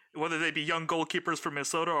kids, whether they be young goalkeepers from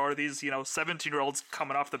Minnesota or these 17-year-olds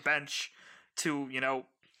coming off the bench to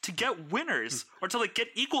get winners or to like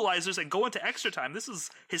get equalizers and go into extra time. This is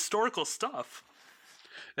historical stuff.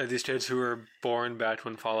 And these kids who were born back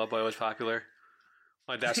when Fall Out Boy was popular,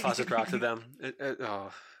 like that's supposed to drop to them.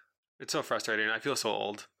 It's so frustrating. I feel so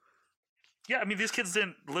old. Yeah, I mean, these kids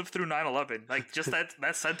didn't live through 9/11. Like, just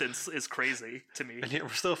that sentence is crazy to me. And yet we're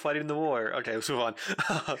still fighting the war. Okay, let's move on.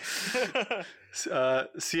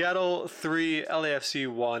 Seattle 3, LAFC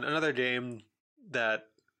 1. Another game that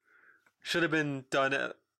should have been done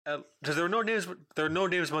because there were no games. There were no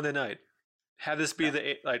games Monday night. Have this be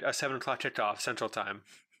a 7 o'clock kickoff Central Time,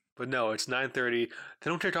 but no, it's 9:30. They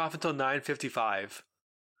don't kick off until 9:55.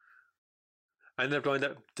 I ended up going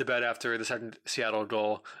to bed after the second Seattle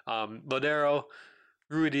goal. Lodero,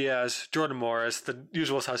 Rui Diaz, Jordan Morris, the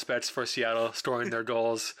usual suspects for Seattle scoring their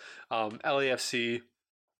goals. LAFC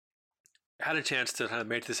had a chance to kind of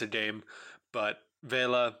make this a game, but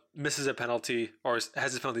Vela misses a penalty or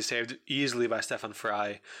has his penalty saved easily by Stefan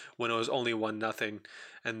Frei when it was only 1-0,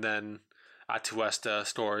 and then Atuesta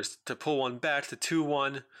scores to pull one back to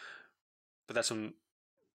 2-1, but that's when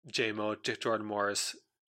Jordan Morris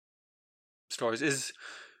scores.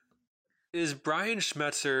 Is Brian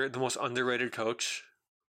Schmetzer the most underrated coach?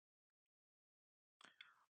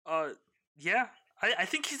 Yeah. I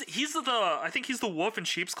think he's the wolf in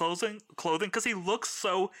sheep's clothing because he looks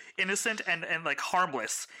so innocent and like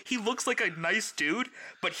harmless. He looks like a nice dude,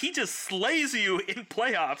 but he just slays you in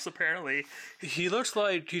playoffs. Apparently, he looks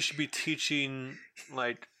like he should be teaching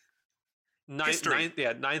like ninth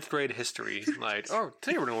grade history. Like, oh,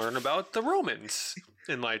 today we're gonna learn about the Romans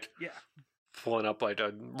and pulling up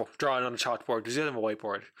drawing on a chalkboard because he doesn't have a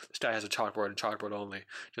whiteboard. This guy has a chalkboard and chalkboard only,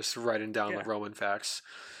 just writing down Roman facts.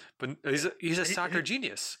 But he's a soccer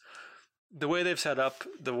genius. The way they've set up,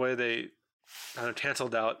 the way they kind of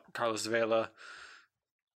canceled out Carlos Vela,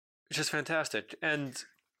 it's just fantastic. And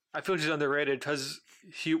I feel he's underrated because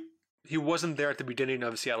he wasn't there at the beginning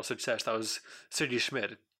of Seattle's success. That was Sidney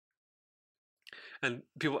Schmidt. And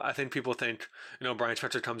I think people think, Brian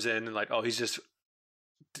Schmetzer comes in and he's just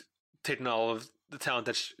taking all of the talent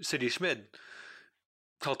that Sidney Schmidt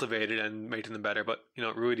cultivated and making them better. But,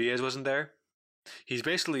 Rui Diaz wasn't there. He's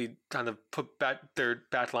basically kind of put their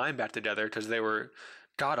back line back together because they were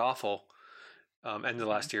god awful. End of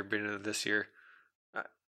last year, beginning of this year,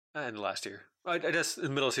 end of last year. I guess in the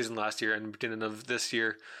middle of the season last year and beginning of this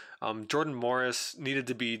year. Jordan Morris needed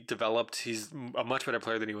to be developed. He's a much better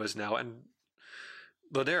player than he was now, and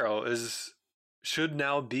Lodero should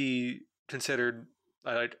now be considered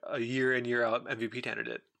a year in year out MVP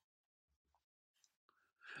candidate.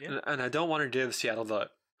 Yeah. And I don't want to give Seattle the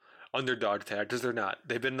underdog tag because they're not.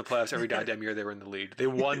 They've been in the playoffs every goddamn year they were in the league. They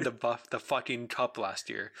won the fucking cup last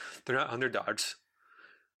year. They're not underdogs.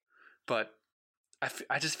 But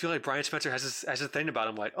I just feel like Brian Schmetzer has a thing about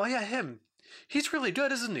him. Like, oh yeah, him. He's really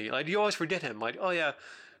good, isn't he? Like, you always forget him. Like, oh yeah,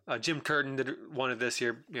 Jim Curtin won it this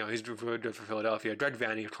year. He's really good for Philadelphia. Greg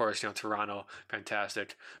Vanney, of course, Toronto,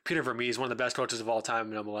 fantastic. Peter Vermees, one of the best coaches of all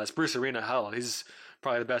time in MLS. Bruce Arena, hell, he's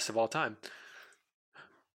probably the best of all time.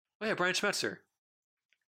 Oh yeah, Brian Schmetzer.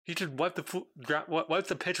 He should wipe the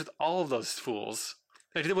pitch with all of those fools.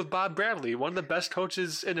 Like he did with Bob Bradley, one of the best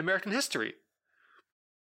coaches in American history.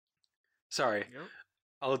 Sorry. Yep.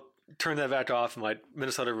 I'll turn that back off and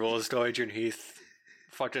Minnesota rules, go Adrian Heath,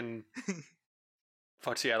 fucking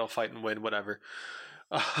fuck Seattle, fight and win, whatever.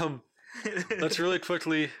 Let's really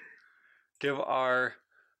quickly give our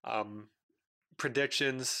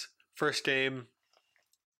predictions. First games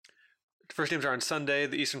are on Sunday,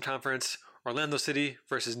 the Eastern Conference. Orlando City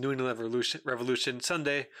versus New England Revolution,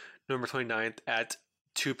 Sunday, November 29th at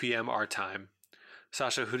 2 p.m. our time.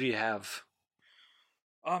 Sasha, who do you have?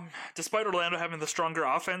 Despite Orlando having the stronger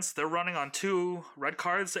offense, they're running on 2 red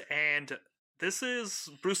cards, and this is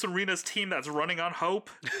Bruce Arena's team that's running on hope.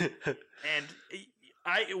 And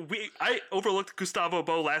I overlooked Gustavo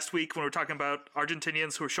Bo last week when we were talking about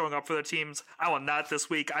Argentinians who are showing up for their teams. I will not this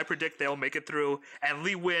week. I predict they'll make it through, and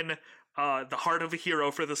Lee Win, the heart of a hero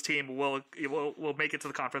for this team, will make it to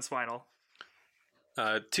the conference final.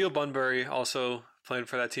 Teal Bunbury also playing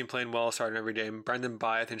for that team, playing well, starting every game. Brendan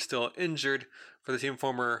Bye, I think, still injured for the team,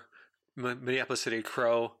 former Minneapolis City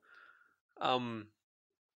Crow. Carlos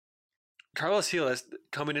Gil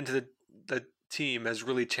coming into the team has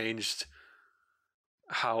really changed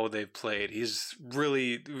how they've played. He's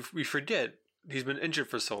really, we forget, he's been injured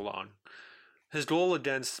for so long. His goal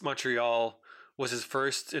against Montreal was his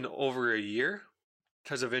first in over a year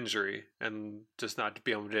because of injury and just not to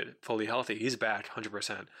be able to get fully healthy. He's back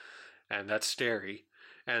 100%, and that's scary.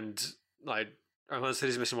 And like Orlando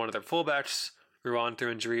City's missing one of their fullbacks. Ruan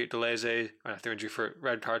through injury, Deleze through injury for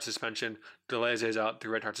red card suspension. Deleze's out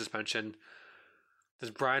through red card suspension. Does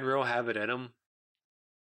Brian Rowe have it in him?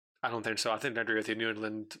 I don't think so. I think I agree with you. New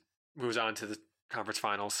England moves on to the conference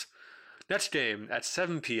finals. Next game at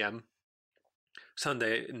 7 p.m.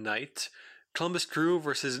 Sunday night, Columbus Crew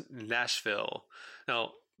versus Nashville.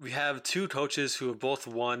 Now, we have 2 coaches who have both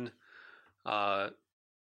won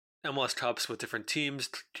MLS Cups with different teams.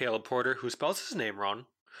 Caleb Porter, who spells his name wrong,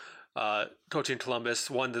 coaching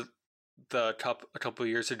Columbus, won the Cup a couple of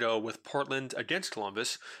years ago with Portland against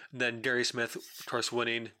Columbus. And then Gary Smith, of course,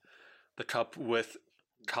 winning the Cup with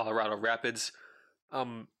Colorado Rapids.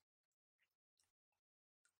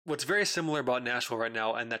 What's very similar about Nashville right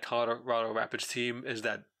now and that Colorado Rapids team is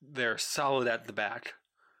that they're solid at the back.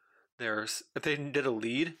 If they did a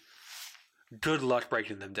lead, good luck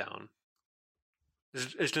breaking them down.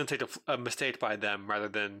 It's going to take a mistake by them rather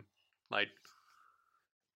than, like,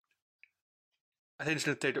 I think it's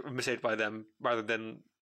going to take a mistake by them rather than,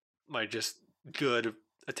 like, just good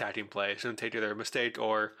attacking play. It's going to take either a mistake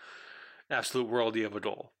or an absolute worldie of a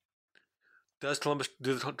goal. Do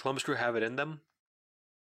the Columbus Crew have it in them?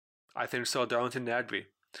 I think so. Darlington Nagbe.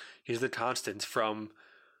 He's the constant from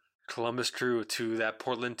Columbus Crew to that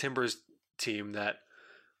Portland Timbers team that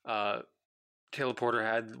Caleb Porter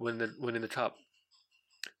had winning the Cup.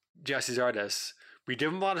 Jesse Zardes. We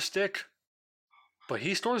give him a lot of stick, but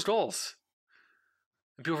he scores goals.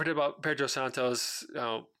 And people forget about Pedro Santos.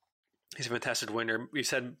 He's a fantastic winner. We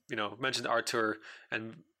mentioned Artur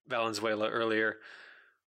and Valenzuela earlier.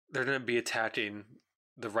 They're going to be attacking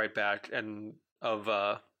the right back and of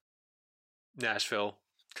Nashville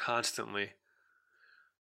constantly.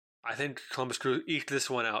 I think Columbus Crew eke this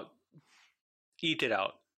one out. Eat it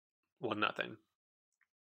out. 1-0.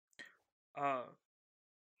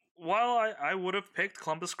 While I would have picked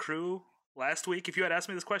Columbus Crew last week, if you had asked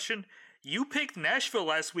me this question, you picked Nashville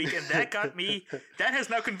last week, and that got me. That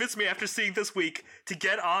has now convinced me after seeing this week to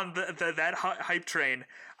get on that hype train.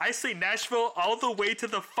 I say Nashville all the way to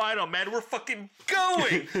the final, man. We're fucking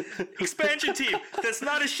going. Expansion team that's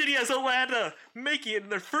not as shitty as Atlanta, making it in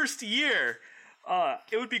their first year.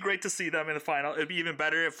 It would be great to see them in the final. It'd be even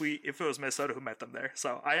better if it was Minnesota who met them there.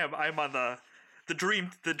 So I'm on the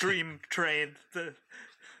dream train. For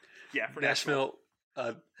Nashville.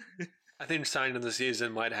 I think signing of the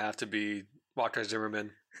season might have to be Walker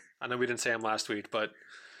Zimmerman. I know we didn't say him last week, but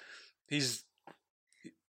he's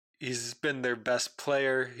been their best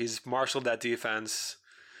player. He's marshaled that defense.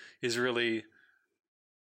 He's really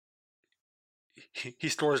he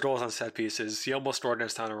scores goals on set pieces. He almost scored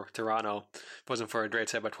against Toronto. If it wasn't for a great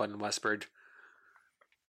save by Quentin Westberg.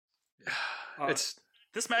 This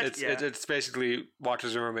match. It's basically Walker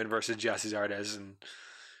Zimmerman versus Jesse Zardes, and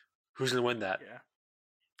who's going to win that? Yeah.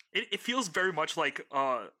 It feels very much like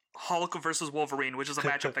Hulk versus Wolverine, which is a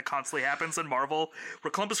matchup that constantly happens in Marvel,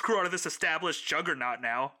 where Columbus Crew are this established juggernaut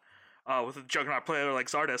now, with a juggernaut player like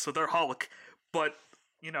Zardes, so they're Hulk. But,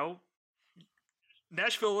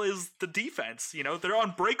 Nashville is the defense. They're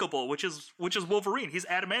unbreakable, which is Wolverine. He's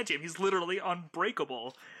adamantium. He's literally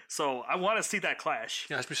unbreakable. So I want to see that clash.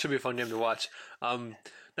 Yeah, it should be a fun game to watch.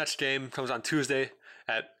 Next game comes on Tuesday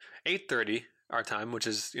at 8:30 our time, which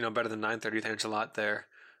is better than 9:30. Thanks a lot there.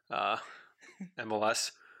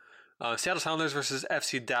 MLS. Seattle Sounders versus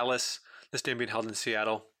FC Dallas. This game being held in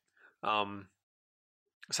Seattle.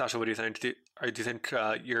 Sasha, what do you think? Do you think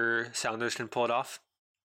your Sounders can pull it off?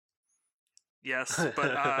 Yes,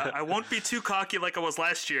 but I won't be too cocky like I was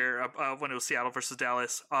last year when it was Seattle versus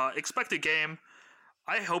Dallas. Expected game.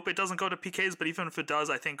 I hope it doesn't go to PKs, but even if it does,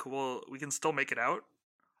 I think we can still make it out.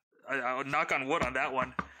 I'll knock on wood on that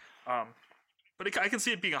one. But I can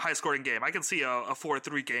see it being a high-scoring game. I can see a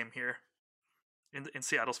 4-3 game here in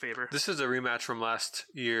Seattle's favor. This is a rematch from last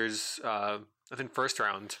year's, I think, first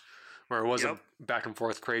round, where it was a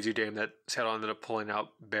back-and-forth crazy game that Seattle ended up pulling out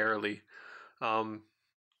barely. I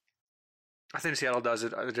think Seattle does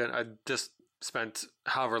it. I just spent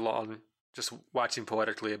however long just watching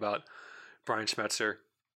poetically about Brian Schmetzer.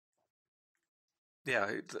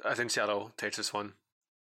 Yeah, I think Seattle takes this one.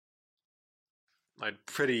 Like,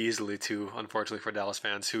 pretty easily, too, unfortunately, for Dallas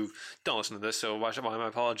fans who don't listen to this, so why am I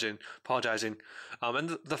apologizing?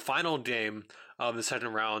 And the final game of the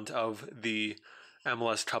second round of the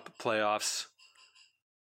MLS Cup playoffs,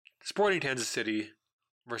 Sporting Kansas City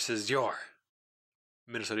versus your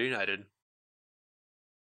Minnesota United.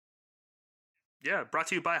 Yeah, brought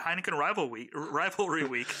to you by Heineken Rivalry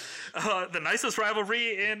Week, the nicest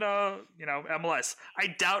rivalry in MLS. I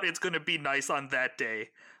doubt it's going to be nice on that day.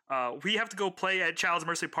 We have to go play at Child's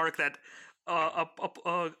Mercy Park, that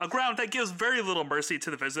a ground that gives very little mercy to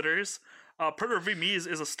the visitors. Pedro Vermes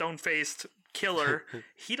is a stone-faced killer.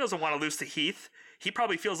 He doesn't want to lose to Heath. He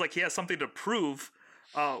probably feels like he has something to prove.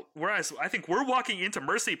 Whereas I think we're walking into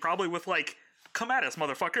Mercy probably with like, come at us,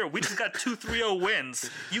 motherfucker. We just got 2 3-0 wins.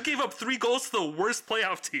 You gave up 3 goals to the worst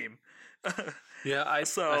playoff team. Yeah, I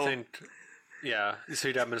think, yeah. So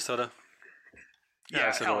you got Minnesota?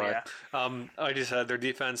 Yeah, so hell yeah. Like you said, their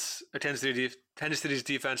defense, Kansas City's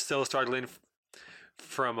defense still struggling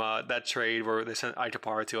from that trade where they sent Ike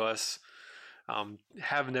Tapara to us.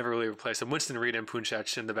 Have never really replaced them. Winston Reed and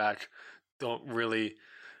Punchech in the back don't really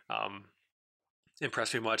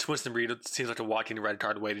impress me much. Winston Reed seems like a walking red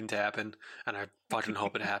card waiting to happen, and I fucking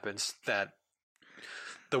hope it happens. That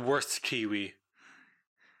the worst Kiwi.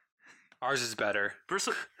 Ours is better.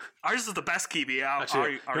 Ours is the best Kiwi.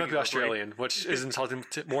 Actually, he might be Australian, which is insulting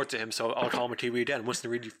more to him, so I'll call him a Kiwi again.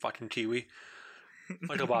 Winston Reed, you fucking Kiwi.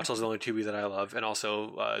 Michael Boxall's the only Kiwi that I love, and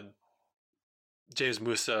also James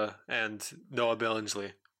Musa and Noah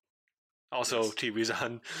Billingsley. Also Kiwis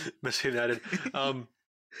on Minnesota United.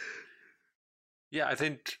 Yeah, I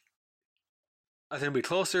think it'll be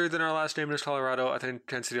closer than our last name is Colorado. I think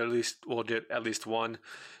Kansas City at least will get at least one.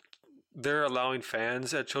 They're allowing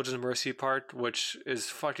fans at Children's Mercy Park, which is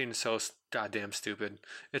fucking so goddamn stupid.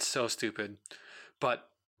 It's so stupid. But,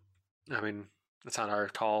 I mean, it's not our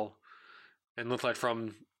call. And it looked like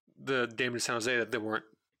from the game in San Jose that they weren't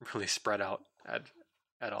really spread out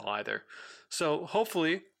at all either. So,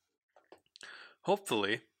 hopefully,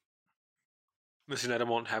 Missy United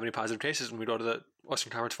won't have any positive cases when we go to the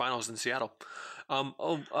Western Conference Finals in Seattle.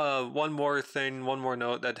 One more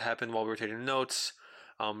note that happened while we were taking notes.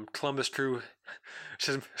 Columbus Crew,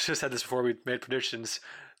 should have said this before we made predictions.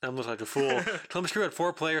 I'm looking like a fool. Columbus Crew had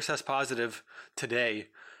 4 players test positive today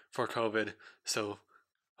for COVID, so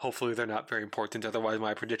hopefully they're not very important. Otherwise,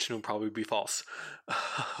 my prediction will probably be false.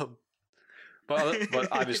 But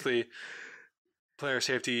obviously, player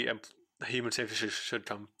safety and human safety should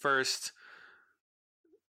come first.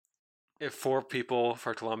 If 4 people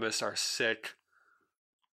for Columbus are sick,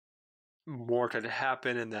 more could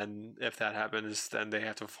happen, and then if that happens, then they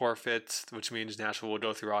have to forfeit, which means Nashville will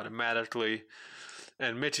go through automatically.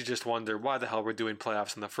 And Mitchie just wondered why the hell we're doing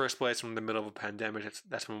playoffs in the first place in the middle of a pandemic.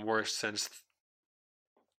 That's been worse since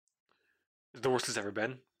the worst it's ever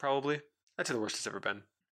been, probably. I'd say the worst it's ever been.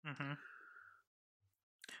 Mm-hmm.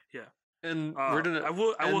 Yeah. And we're gonna. I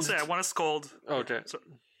will say I want to scold. Okay.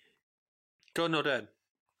 Go no dead.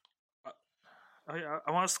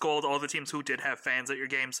 I want to scold all the teams who did have fans at your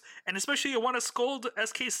games, and especially I want to scold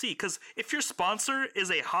SKC, because if your sponsor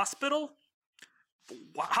is a hospital,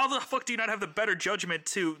 how the fuck do you not have the better judgment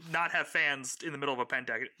to not have fans in the middle of a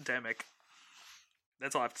pandemic?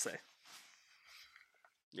 That's all I have to say.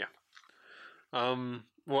 Yeah.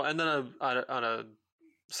 Well, and then on a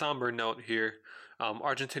somber note here,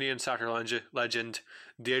 Argentinian soccer legend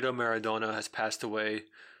Diego Maradona has passed away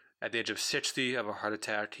at the age of 60 of a heart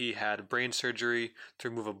attack. He had brain surgery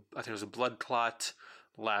to remove I think it was a blood clot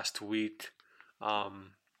last week. Our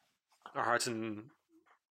hearts and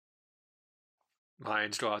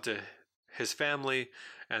minds go out to his family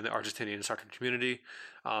and the Argentinian soccer community.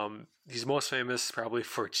 He's most famous probably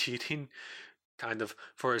for cheating, kind of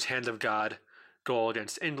for his hand of God goal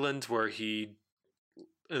against England, where it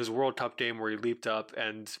was a World Cup game where he leaped up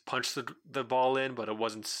and punched the ball in, but it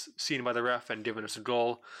wasn't seen by the ref and given us a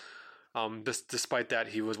goal. Despite that,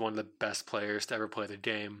 he was one of the best players to ever play the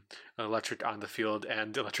game, electric on the field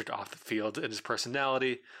and electric off the field in his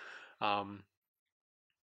personality.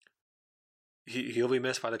 He'll be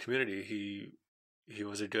missed by the community. He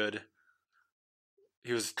was a good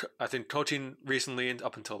he was, I think, coaching recently and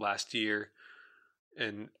up until last year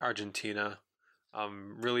in Argentina.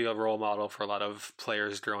 Really a role model for a lot of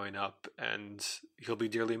players growing up, and he'll be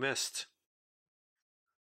dearly missed.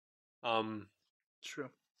 True.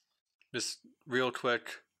 Just real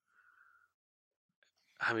quick.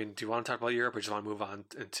 I mean, do you want to talk about Europe, or do you want to move on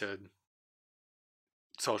into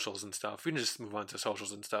socials and stuff? We can just move on to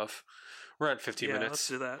socials and stuff. We're at 15 minutes. Let's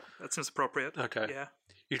do that. That seems appropriate. Okay. Yeah.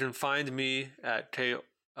 You can find me at God,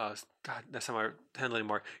 that's not my handle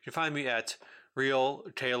anymore. You can find me at Real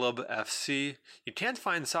Caleb FC. You can't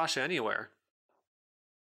find Sasha anywhere.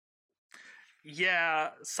 Yeah,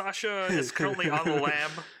 Sasha is currently on the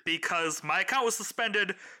lam because my account was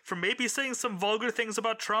suspended for maybe saying some vulgar things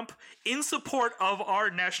about Trump in support of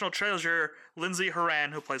our national treasure, Lindsey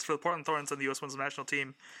Horan, who plays for the Portland Thorns on the U.S. Women's National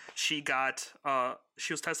Team. She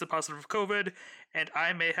was tested positive for COVID, and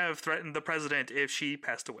I may have threatened the president if she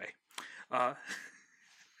passed away.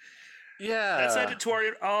 Yeah. That said,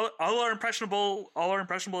 to all our impressionable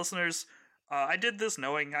listeners, I did this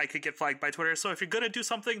knowing I could get flagged by Twitter, so if you're going to do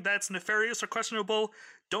something that's nefarious or questionable,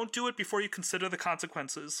 don't do it before you consider the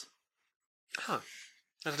consequences. Huh.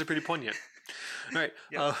 That's actually pretty poignant. All right.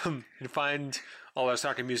 Yep. You can find all our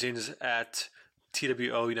soccer musings at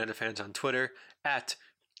TWO United Fans on Twitter, at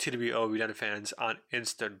TWO United Fans on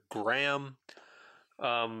Instagram.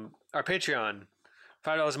 Our Patreon,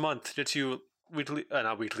 $5 a month, gets you weekly,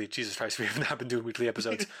 not weekly, Jesus Christ, we have not been doing weekly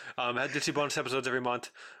episodes. Gets you bonus episodes every month.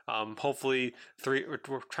 Hopefully 3,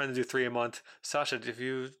 we're trying to do 3 a month. Sasha, have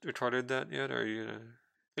you recorded that yet? Or are you gonna...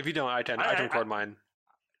 If you don't, I can record mine.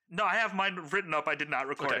 No, I have mine written up. I did not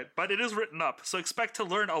record it, but it is written up. So expect to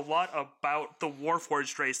learn a lot about the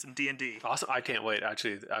Warforged race in D&D. Awesome. I can't wait.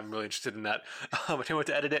 Actually, I'm really interested in that. I can't wait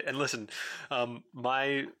to edit it. And listen,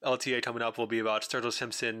 my LTA coming up will be about Sturgill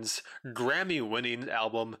Simpson's Grammy-winning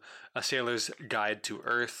album, A Sailor's Guide to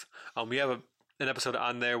Earth. We have an episode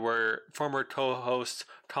on there where former co-host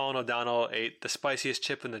Colin O'Donnell ate the spiciest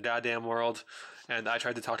chip in the goddamn world, and I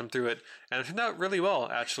tried to talk him through it, and it turned out really well,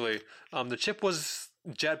 actually. The chip was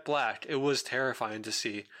jet black. It was terrifying to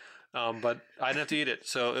see, but I didn't have to eat it,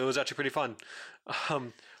 so it was actually pretty fun.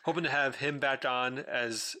 Hoping to have him back on,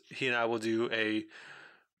 as he and I will do a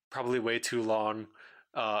probably way too long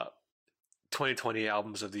 2020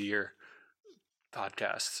 albums of the year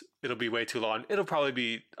podcast. It'll be way too long. It'll probably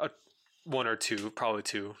be one or two, probably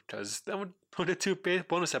two, because then we'll get 2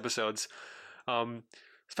 bonus episodes.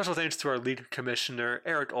 Special thanks to our lead commissioner,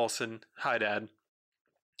 Eric Olson. Hi, Dad.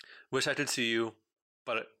 Wish I could see you,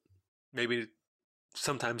 but maybe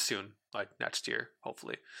sometime soon, like next year,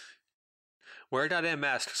 hopefully. Wear a goddamn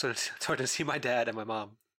mask so I can see my dad and my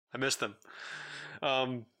mom. I miss them.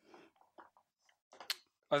 Other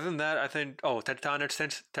than that, I think... Oh, Tectonics.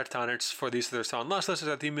 Thanks, Tectonics, for these their song. Last listens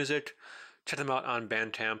at theme music. Check them out on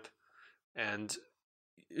Bandcamp and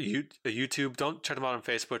YouTube. Don't check them out on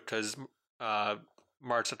Facebook because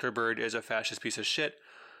Mark Zuckerberg is a fascist piece of shit.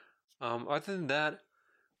 Other than that,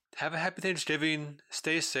 have a happy Thanksgiving.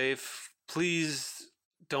 Stay safe. Please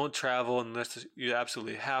don't travel unless you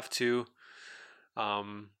absolutely have to.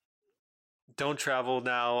 Don't travel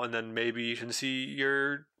now, and then maybe you can see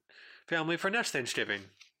your family for next Thanksgiving.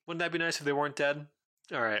 Wouldn't that be nice if they weren't dead?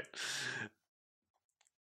 All right.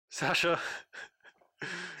 Sasha.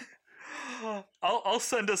 I'll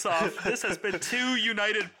send us off. This has been 2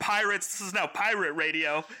 United Pirates. This is now Pirate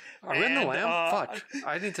Radio. Are we in the Lamb? Fuck.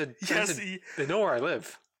 I need to... Yes. They know where I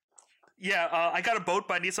live. Yeah, I got a boat,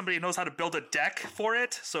 but I need somebody who knows how to build a deck for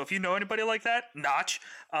it. So if you know anybody like that, Notch.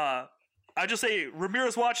 I just say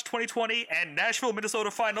Ramirez Watch 2020 and Nashville, Minnesota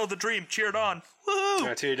Final the Dream. Cheered on. Woohoo! All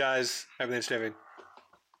right, to you guys. Happy Thanksgiving.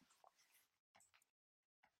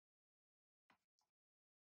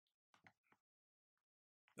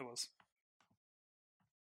 It was.